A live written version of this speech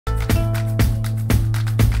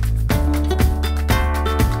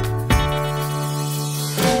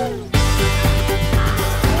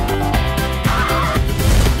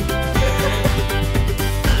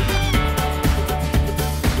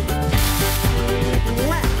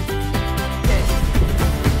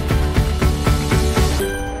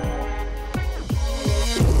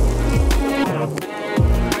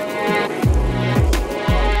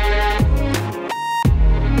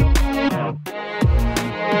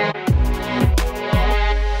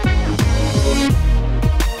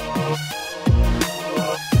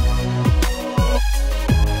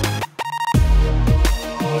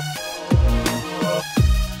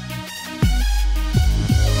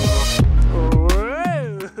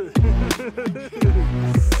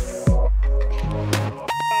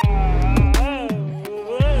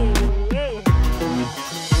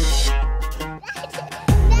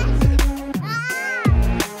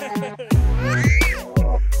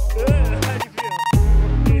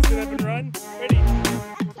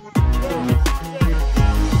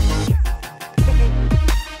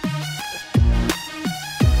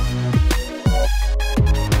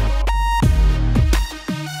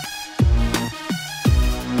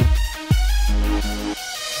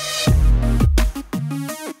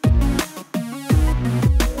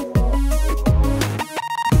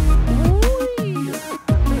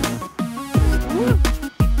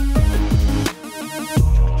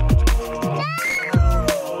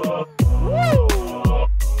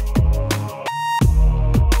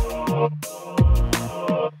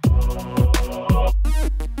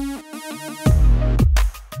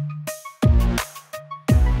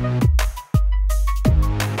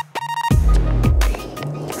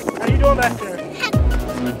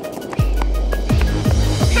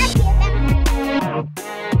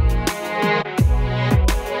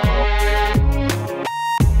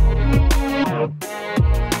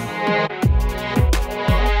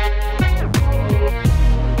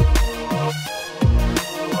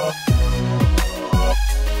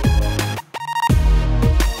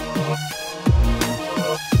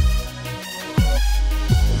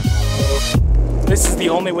This is the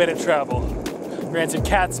only way to travel. Granted,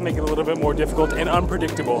 cats make it a little bit more difficult and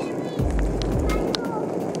unpredictable.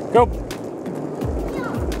 Go!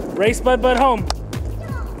 Race Bud Bud home.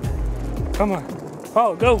 Come on.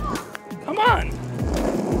 Oh, go. Come on.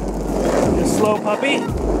 You slow puppy.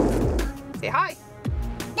 Say hi.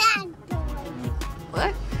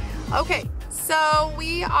 What? Okay, so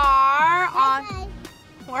we're on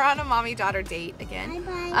a mommy-daughter date again.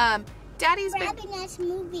 Daddy's been having a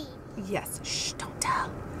movie. Yes, shh, don't tell.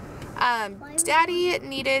 Daddy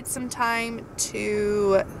needed some time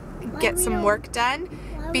to get some work done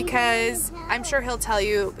because I'm sure he'll tell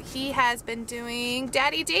you he has been doing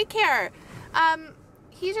daddy daycare. I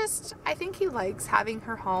think he likes having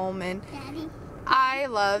her home, and Daddy. I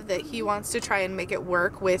love that he wants to try and make it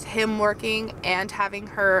work with him working and having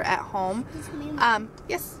her at home.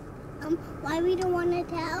 Yes. Why we don't want to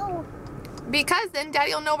tell? Because then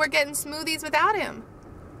Daddy will know we're getting smoothies without him.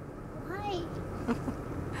 Why?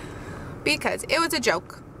 Because it was a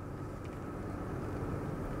joke.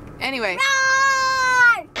 Anyway.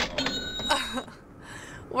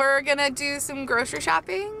 We're gonna do some grocery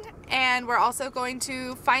shopping, and we're also going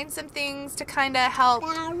to find some things to kind of help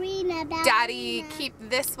Daddy keep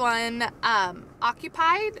this one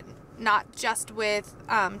occupied, not just with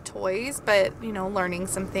toys, but you know, learning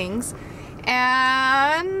some things,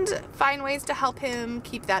 and find ways to help him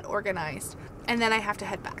keep that organized. And then I have to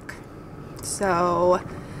head back. So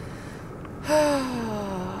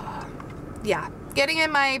yeah, getting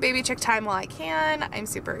in my baby chick time while I can. I'm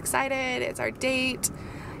super excited. It's our date.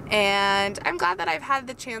 And I'm glad that I've had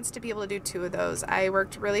the chance to be able to do 2 of those. I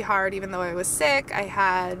worked really hard even though I was sick.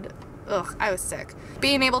 I was sick.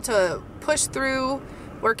 Being able to push through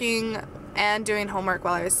working and doing homework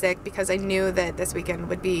while I was sick, because I knew that this weekend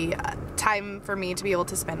would be time for me to be able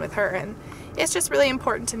to spend with her. And it's just really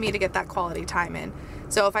important to me to get that quality time in.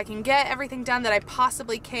 So if I can get everything done that I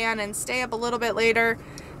possibly can and stay up a little bit later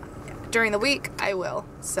during the week, I will.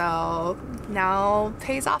 So now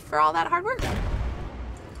pays off for all that hard work.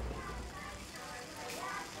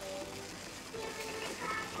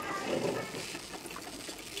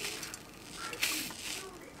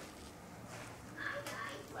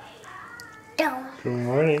 Good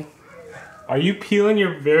morning. Are you peeling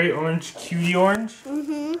your very orange cutie orange?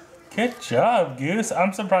 Mm-hmm. Good job, Goose.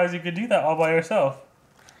 I'm surprised you could do that all by yourself.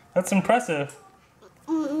 That's impressive.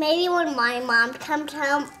 Maybe when my mom comes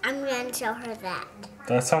home, I'm going to show her that.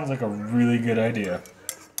 That sounds like a really good idea.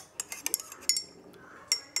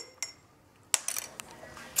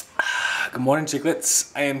 Good morning,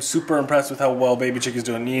 Chicklets. I am super impressed with how well Baby Chick is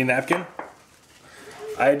doing. Need a napkin?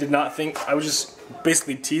 I did not think, I was just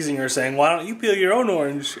basically teasing her, saying, why don't you peel your own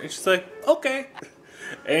orange? And she's like, okay.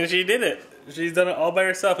 And she did it. She's done it all by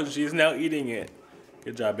herself, and she's now eating it.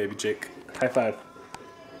 Good job, Baby Chick. High five.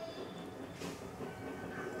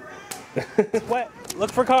 Wet.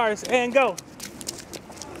 Look for cars and go.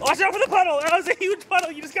 Watch out for the puddle. That was a huge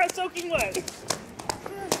puddle. You just got soaking wet.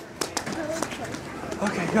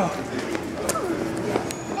 Okay, go.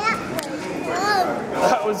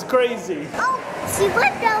 That was crazy. Oh, she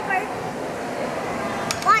flipped over.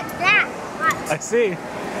 Watch that. Watch. I see.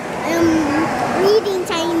 We're eating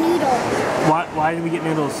tiny noodles. Why did we get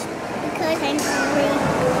noodles? Because I'm hungry.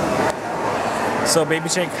 So Baby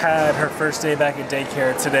Chick had her first day back at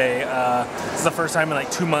daycare today. This is the first time in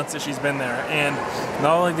like 2 months that she's been there. And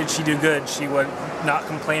not only did she do good, she was not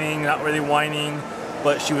complaining, not really whining,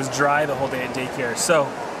 but she was dry the whole day at daycare. So,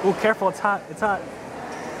 oh, careful, it's hot, it's hot.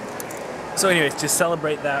 So anyways, to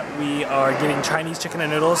celebrate that, we are getting Chinese chicken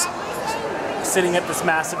and noodles, sitting at this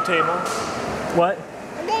massive table. What?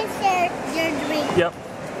 Your drink. Yep.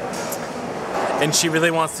 And she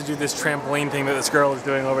really wants to do this trampoline thing that this girl is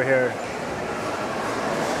doing over here.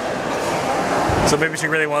 So maybe she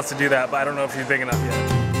really wants to do that, but I don't know if she's big enough yet.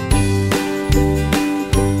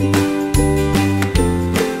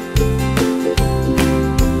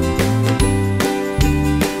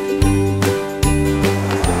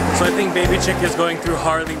 So I think Baby Chick is going through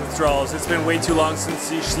Harley withdrawals. It's been way too long since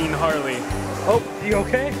she's seen Harley. Oh, you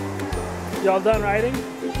okay? Y'all done riding?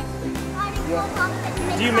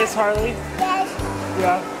 Yeah. Do you miss Harley? Yes.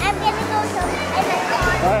 Yeah. I'm gonna go show you.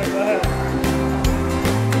 Alright, go ahead.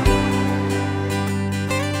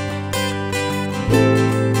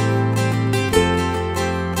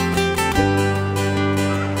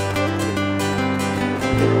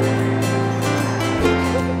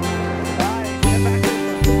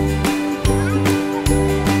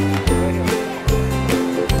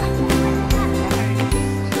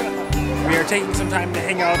 Taking some time to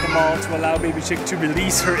hang out at the mall to allow Baby Chick to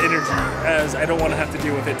release her energy, as I don't want to have to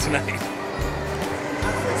deal with it tonight.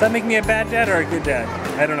 Does that make me a bad dad or a good dad?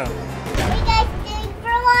 I don't know.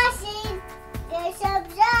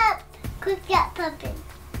 Quick get pumping.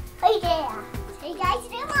 Oh yeah. See you guys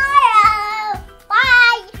tomorrow.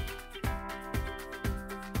 Bye.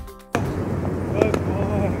 Good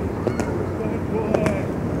boy. Good boy.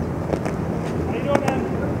 How you doing, man?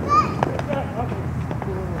 Good. Okay.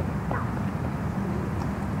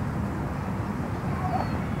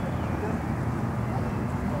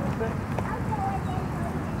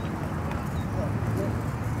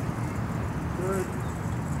 Good.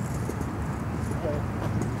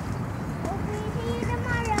 Okay.